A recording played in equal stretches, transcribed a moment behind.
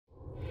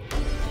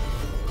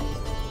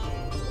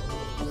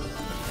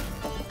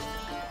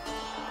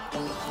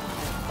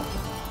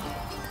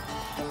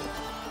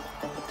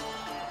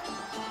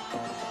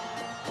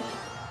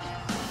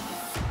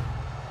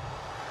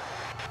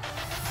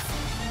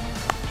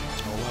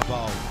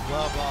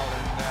well bowled,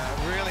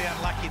 and really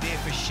unlucky there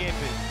for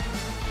Shepherd.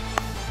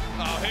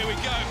 Oh, here we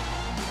go.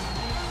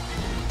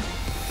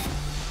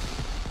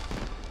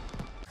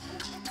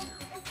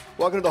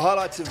 Welcome to the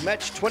highlights of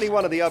match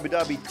 21 of the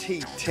Dhabi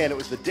T10. It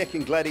was the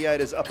Deccan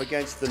Gladiators up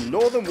against the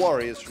Northern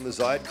Warriors from the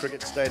Zayed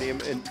Cricket Stadium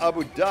in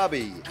Abu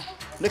Dhabi.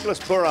 Nicholas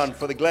Puran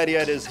for the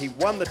Gladiators. He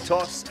won the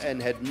toss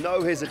and had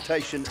no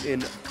hesitation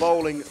in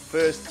bowling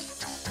first.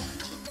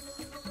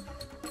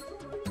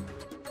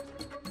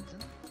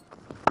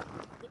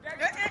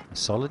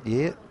 Solid,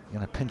 yeah.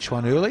 Going to pinch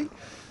one early.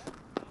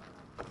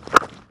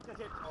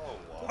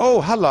 Oh,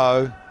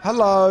 hello.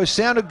 Hello.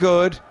 Sounded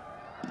good.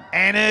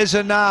 And is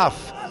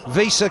enough.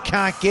 Visa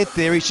can't get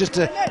there. He's just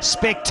a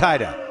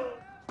spectator.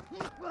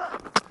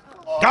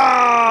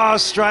 Ah,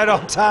 straight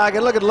on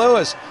target. Look at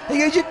Lewis. He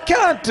goes, you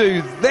can't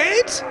do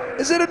that.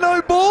 Is it a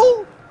no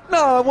ball?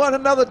 No, I want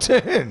another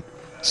turn.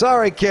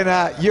 Sorry,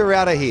 Kenner, you're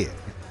out of here.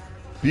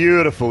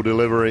 Beautiful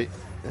delivery.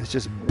 It's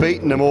just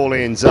beaten them all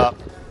ends up.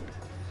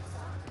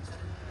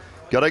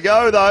 Got to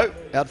go, though.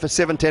 Out for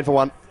 7, 10 for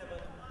 1.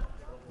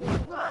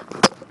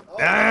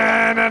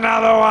 And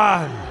another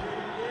one.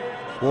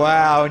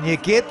 Wow, and you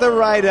get the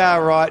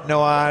radar right,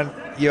 Nuan,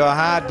 you're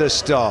hard to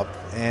stop.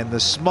 And the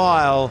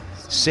smile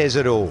says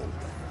it all.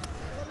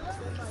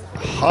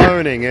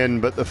 Honing in,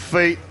 but the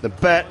feet, the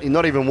bat, you're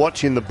not even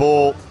watching the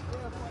ball.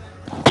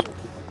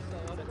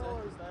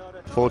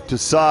 For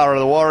Tussara,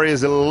 the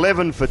Warriors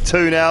 11 for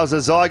 2 now.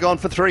 Zayed gone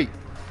for 3.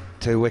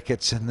 2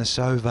 wickets in this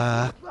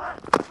over.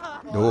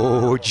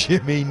 Oh,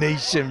 Jimmy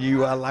Neesham,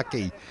 you are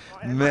lucky.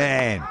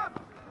 Man.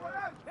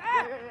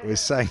 We're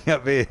saying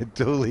up here,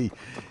 Dooley.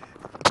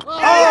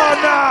 Oh,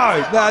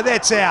 no! No,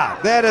 that's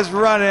out. That has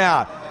run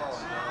out.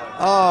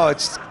 Oh,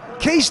 it's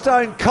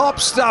Keystone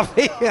Cop stuff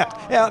here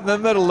out in the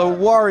middle. The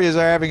Warriors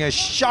are having a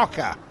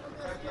shocker.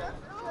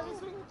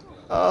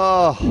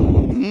 Oh,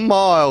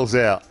 miles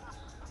out.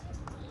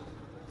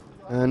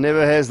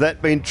 Never has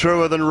that been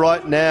truer than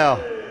right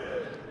now.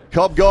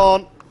 Cobb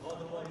gone.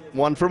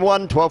 1 from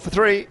 1, 12 for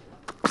 3.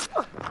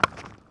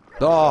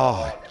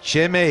 Oh,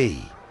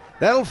 Jimmy.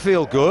 That'll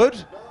feel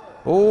good.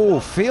 Oh,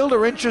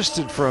 fielder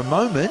interested for a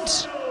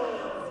moment.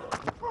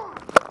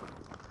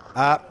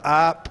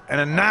 Up,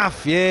 and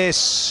enough,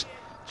 yes.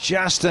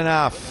 Just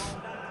enough.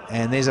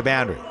 And there's a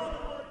boundary.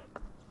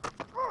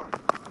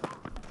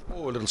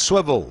 Oh, a little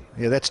swivel.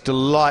 Yeah, that's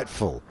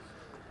delightful.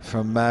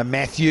 From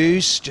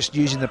Matthews, just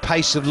using the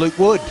pace of Luke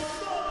Wood.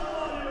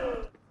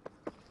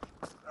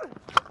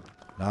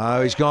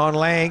 No, he's gone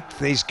length.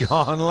 He's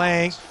gone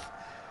length.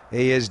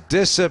 He has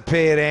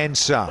disappeared and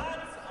some.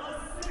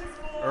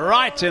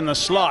 Right in the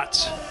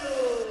slot.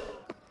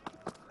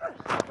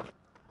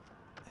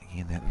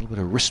 Again, that little bit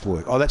of wrist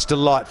work. Oh, that's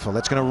delightful.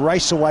 That's going to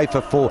race away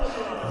for 4.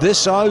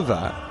 This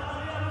over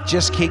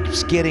just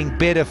keeps getting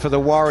better for the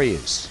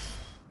Warriors.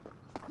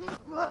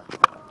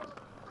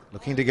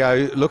 Looking to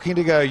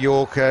go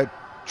Yorker.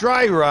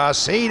 Dre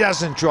Russ, he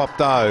doesn't drop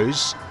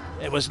those.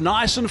 It was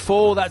nice and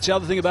full. That's the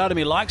other thing about him.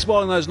 He likes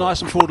bowling those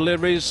nice and full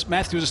deliveries.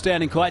 Matthews is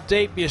standing quite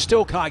deep. You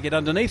still can't get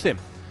underneath him.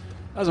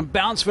 Doesn't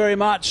bounce very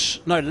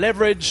much. No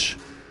leverage.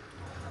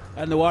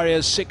 And the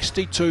Warriors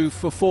 62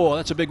 for 4.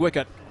 That's a big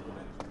wicket.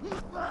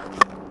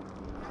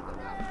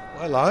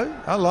 Hello,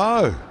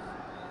 hello.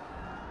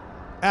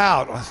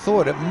 Out. I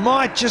thought it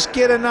might just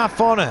get enough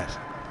on it.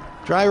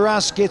 Dre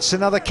Russ gets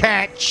another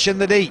catch in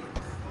the deep.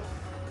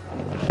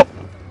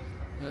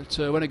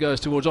 But when it goes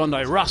towards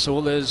Andre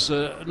Russell, there's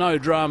no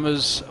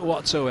dramas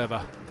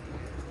whatsoever.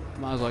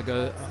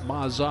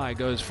 Marzai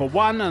goes for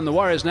 1, and the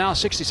Warriors now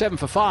 67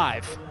 for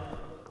 5.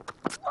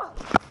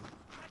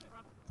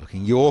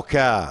 Looking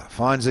Yorker,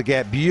 finds the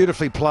gap,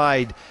 beautifully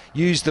played.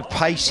 Used the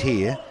pace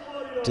here,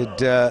 did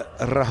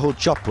Rahul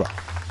Chopra.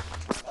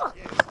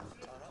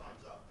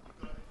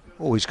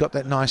 Oh, he's got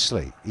that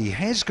nicely. He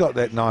has got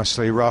that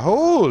nicely,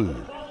 Rahul.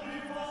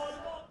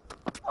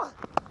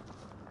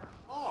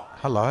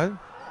 Hello?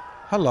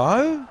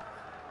 Hello?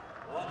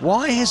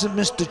 Why hasn't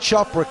Mr.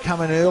 Chopra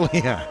come in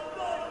earlier?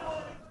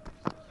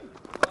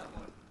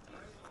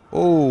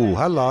 Oh,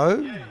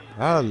 hello.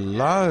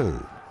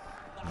 Hello.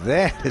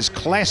 That is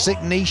classic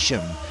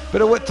Neesham.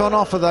 Bit of width on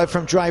offer, though,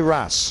 from Dre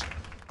Russ.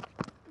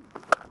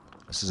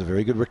 This is a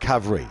very good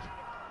recovery.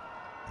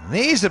 And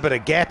there's a bit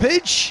of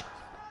gappage.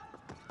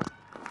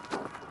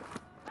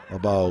 Well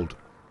bowled.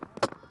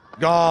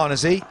 Gone,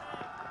 is he?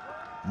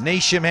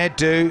 Neesham had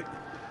to.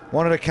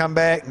 Wanted to come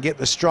back and get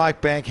the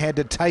strike back. Had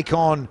to take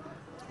on.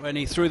 When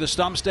he threw the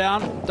stumps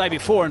down, day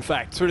before, in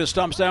fact, threw the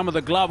stumps down with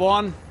the glove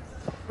on.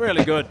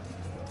 Really good.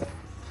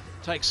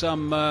 Takes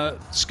some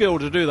skill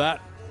to do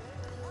that.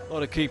 A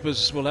lot of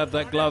keepers will have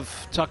that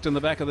glove tucked in the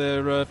back of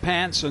their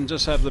pants and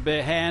just have the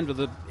bare hand with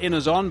the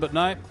inners on, but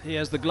no, he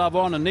has the glove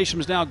on, and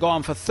Neesham's now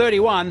gone for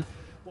 31.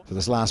 For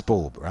this last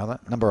ball, rather,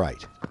 number 8.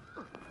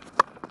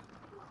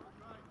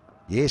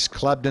 Yes,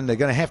 clubbed in. They're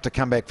going to have to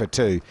come back for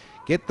 2.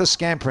 Get the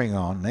scampering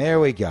on.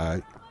 There we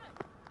go.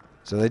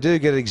 So they do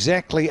get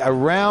exactly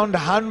around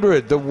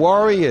 100. The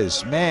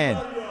Warriors, man.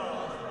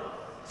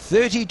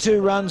 32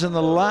 runs in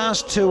the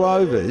last 2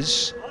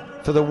 overs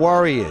for the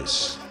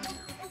Warriors.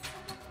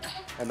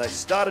 And they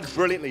started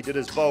brilliantly, did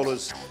his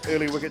bowlers.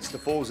 Early wickets to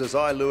falls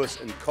Zayed, Lewis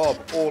and Cobb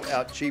all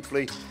out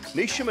cheaply.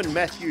 Neesham and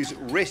Matthews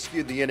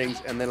rescued the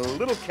innings, and then a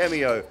little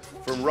cameo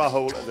from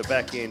Rahul at the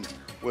back end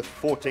with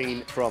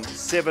 14 from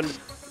 7.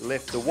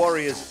 Left the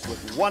Warriors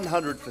with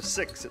 100 for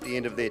 6 at the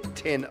end of their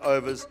 10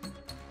 overs.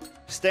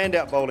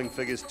 Standout bowling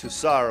figures to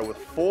Sara with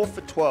 4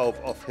 for 12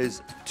 off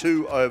his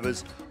 2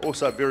 overs.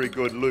 Also very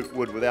good Luke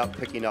Wood without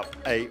picking up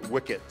a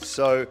wicket.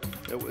 So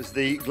it was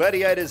the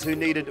Gladiators who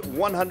needed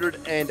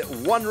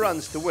 101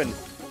 runs to win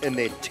in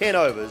their 10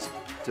 overs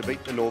to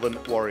beat the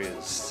Northern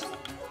Warriors.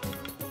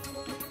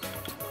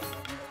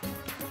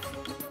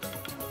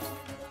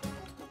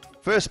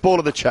 First ball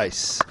of the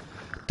chase.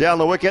 Down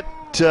the wicket,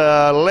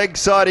 leg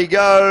side he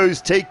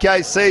goes.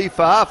 TKC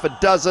for half a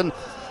dozen.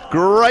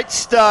 Great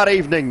start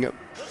evening.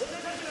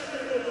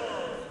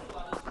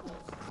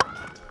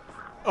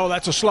 Oh,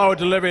 that's a slower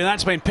delivery, and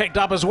that's been picked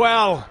up as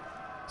well.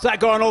 Is that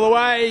going all the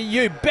way?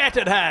 You bet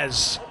it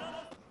has.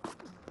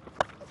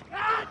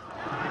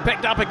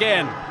 Picked up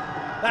again.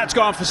 That's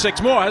gone for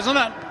 6 more, hasn't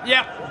it?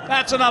 Yep,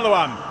 that's another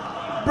one.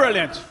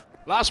 Brilliant.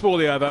 Last ball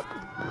of the over.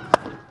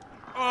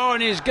 Oh,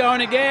 and he's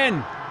going again.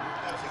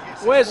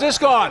 Where's this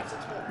gone?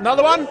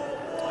 Another one?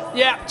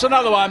 Yeah, it's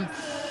another one.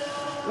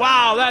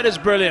 Wow, that is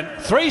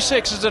brilliant. 3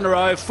 sixes in a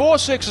row, 4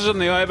 sixes in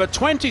the over,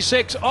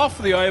 26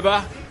 off the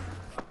over.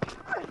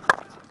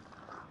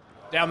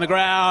 Down the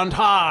ground,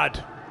 hard.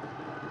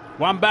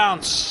 1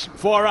 bounce,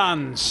 4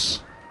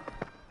 runs.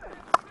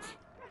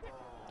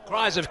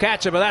 Cries of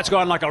catcher, but that's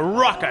gone like a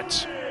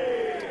rocket.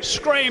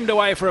 Screamed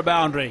away for a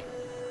boundary.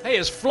 He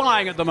is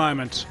flying at the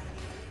moment.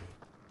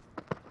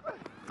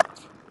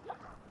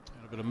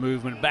 A bit of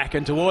movement back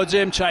in towards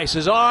him,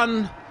 chases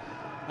on.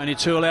 Only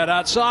 2 allowed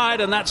outside,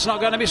 and that's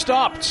not going to be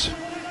stopped.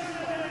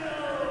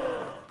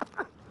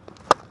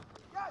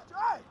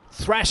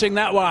 Thrashing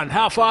that one.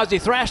 How far has he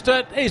thrashed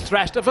it? He's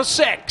thrashed it for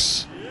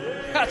 6.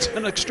 That's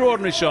an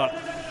extraordinary shot.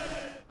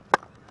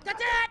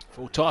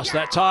 Full toss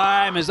that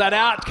time. Is that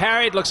out?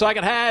 Carried? Looks like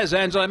it has.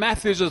 Angelo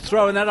Matthews is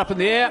throwing that up in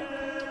the air.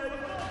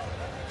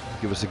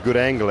 Give us a good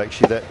angle,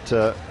 actually,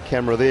 that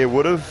camera there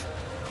would have.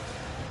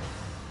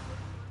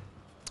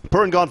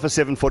 Puran gone for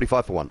 7,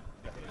 45 for 1.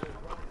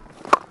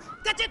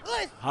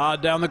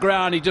 Hard down the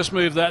ground. He just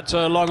moved that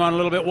long on a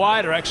little bit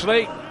wider,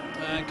 actually.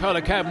 And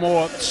Kola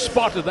Cadmore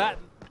spotted that.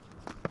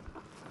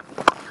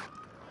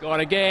 Got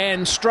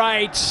again,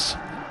 straight,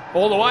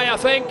 all the way, I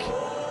think.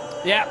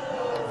 Yeah,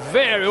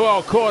 very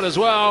well caught as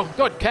well.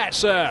 Good catch,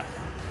 sir.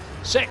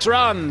 6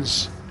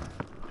 runs.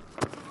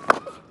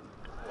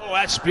 Oh,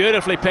 that's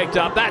beautifully picked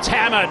up. That's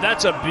hammered.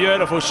 That's a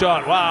beautiful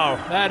shot. Wow,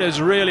 that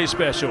is really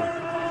special.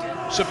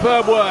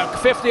 Superb work.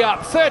 50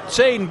 up,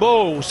 13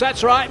 balls.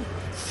 That's right,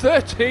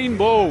 13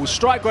 balls.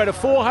 Strike rate of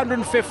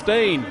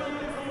 415.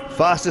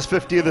 Fastest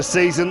 50 of the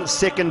season,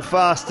 2nd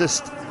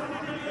fastest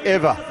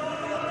ever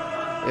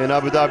in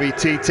Abu Dhabi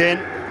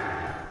T10.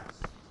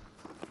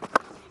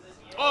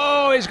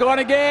 Oh, he's gone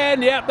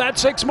again. Yep, that's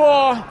 6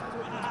 more.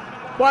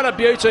 What a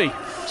beauty.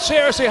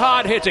 Seriously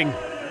hard hitting.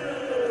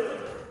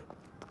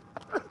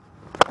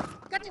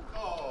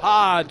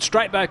 Hard,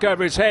 straight back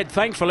over his head,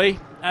 thankfully.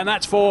 And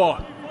that's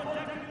 4.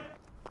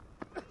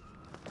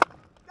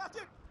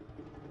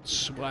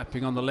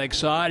 Swiping on the leg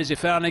side. Has he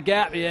found a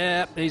gap?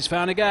 Yeah, he's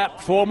found a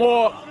gap. 4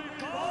 more.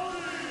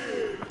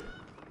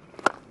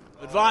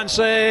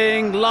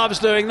 Advancing, loves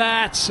doing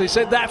that. He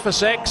said that for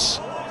 6.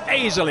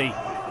 Easily.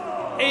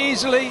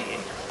 Easily.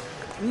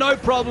 No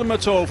problem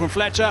at all from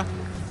Fletcher.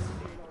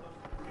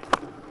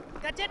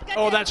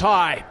 Oh, that's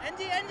high.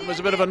 It was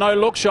a bit of a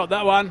no-look shot,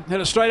 that one.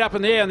 Hit it straight up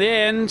in the air in the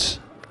end.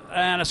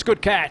 And it's a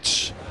good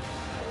catch.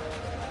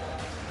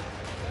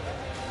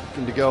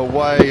 Looking to go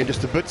away and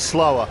just a bit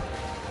slower.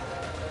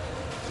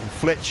 And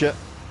Fletcher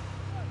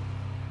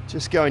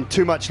just going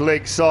too much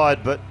leg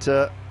side, but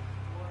a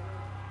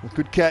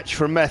good catch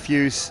from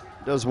Matthews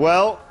does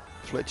well.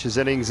 Fletcher's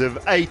innings of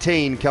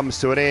 18 comes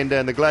to an end,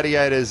 and the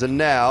Gladiators are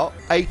now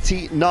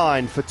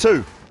 89 for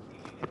 2.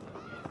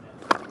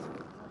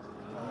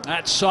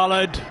 That's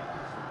solid.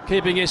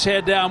 Keeping his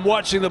head down,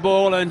 watching the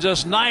ball, and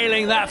just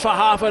nailing that for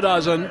half a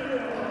dozen.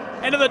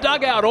 Into the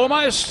dugout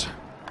almost.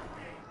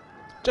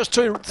 Just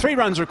 3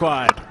 runs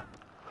required.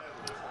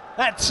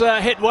 That's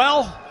hit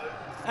well,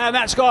 and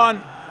that's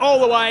gone all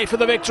the way for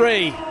the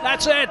victory.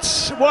 That's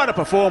it. What a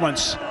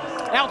performance.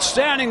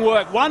 Outstanding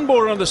work. 1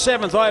 ball on the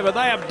 7th over. They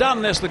have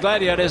done this, the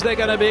Gladiators. They're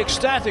going to be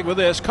ecstatic with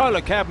this.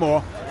 Kola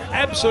Cadmore,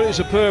 absolutely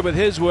superb with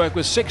his work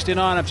with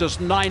 69 of just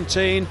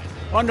 19.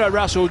 Andre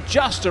Russell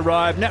just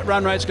arrived. Net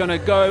run rate's going to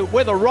go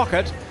with a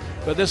rocket,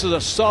 but this is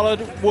a solid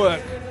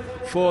work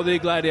for the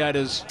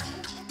Gladiators.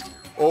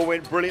 All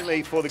went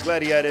brilliantly for the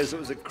Gladiators. It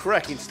was a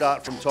cracking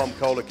start from Tom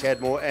Kola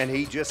Cadmore, and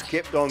he just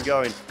kept on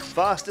going.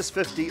 Fastest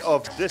 50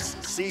 of this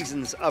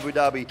season's Abu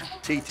Dhabi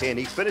T10.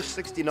 He finished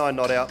 69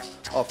 not out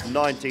off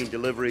 19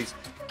 deliveries.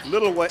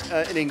 Little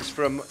innings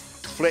from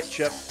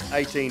Fletcher,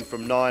 18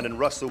 from 9, and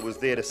Russell was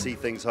there to see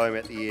things home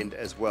at the end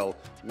as well.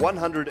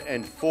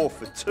 104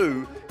 for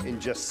 2 in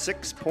just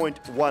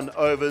 6.1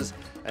 overs.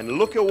 And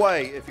look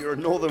away if you're a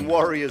Northern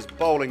Warriors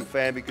bowling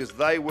fan, because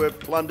they were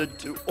plundered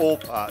to all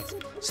parts.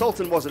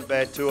 Sultan wasn't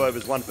bad, 2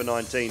 overs, 1 for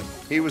 19.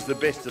 He was the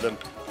best of them,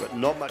 but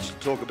not much to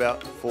talk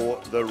about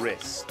for the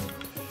rest.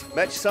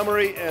 Match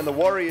summary, and the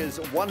Warriors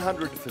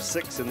 100 for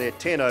 6 in their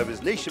 10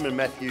 overs. Neesham and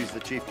Matthews, the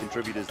chief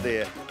contributors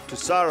there.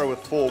 Tusara with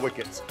 4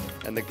 wickets.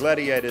 And the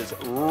Gladiators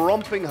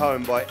romping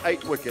home by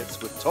 8 wickets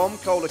with Tom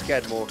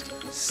Kohler-Cadmore,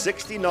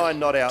 69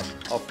 not out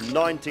of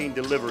 19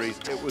 deliveries.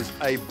 It was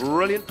a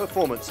brilliant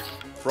performance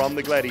from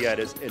the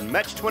Gladiators in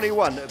match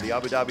 21 of the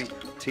Abu Dhabi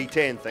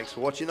T10. Thanks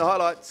for watching the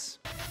highlights.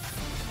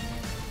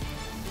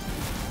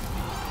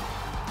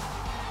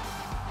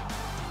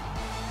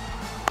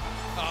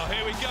 Oh,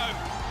 here we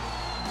go.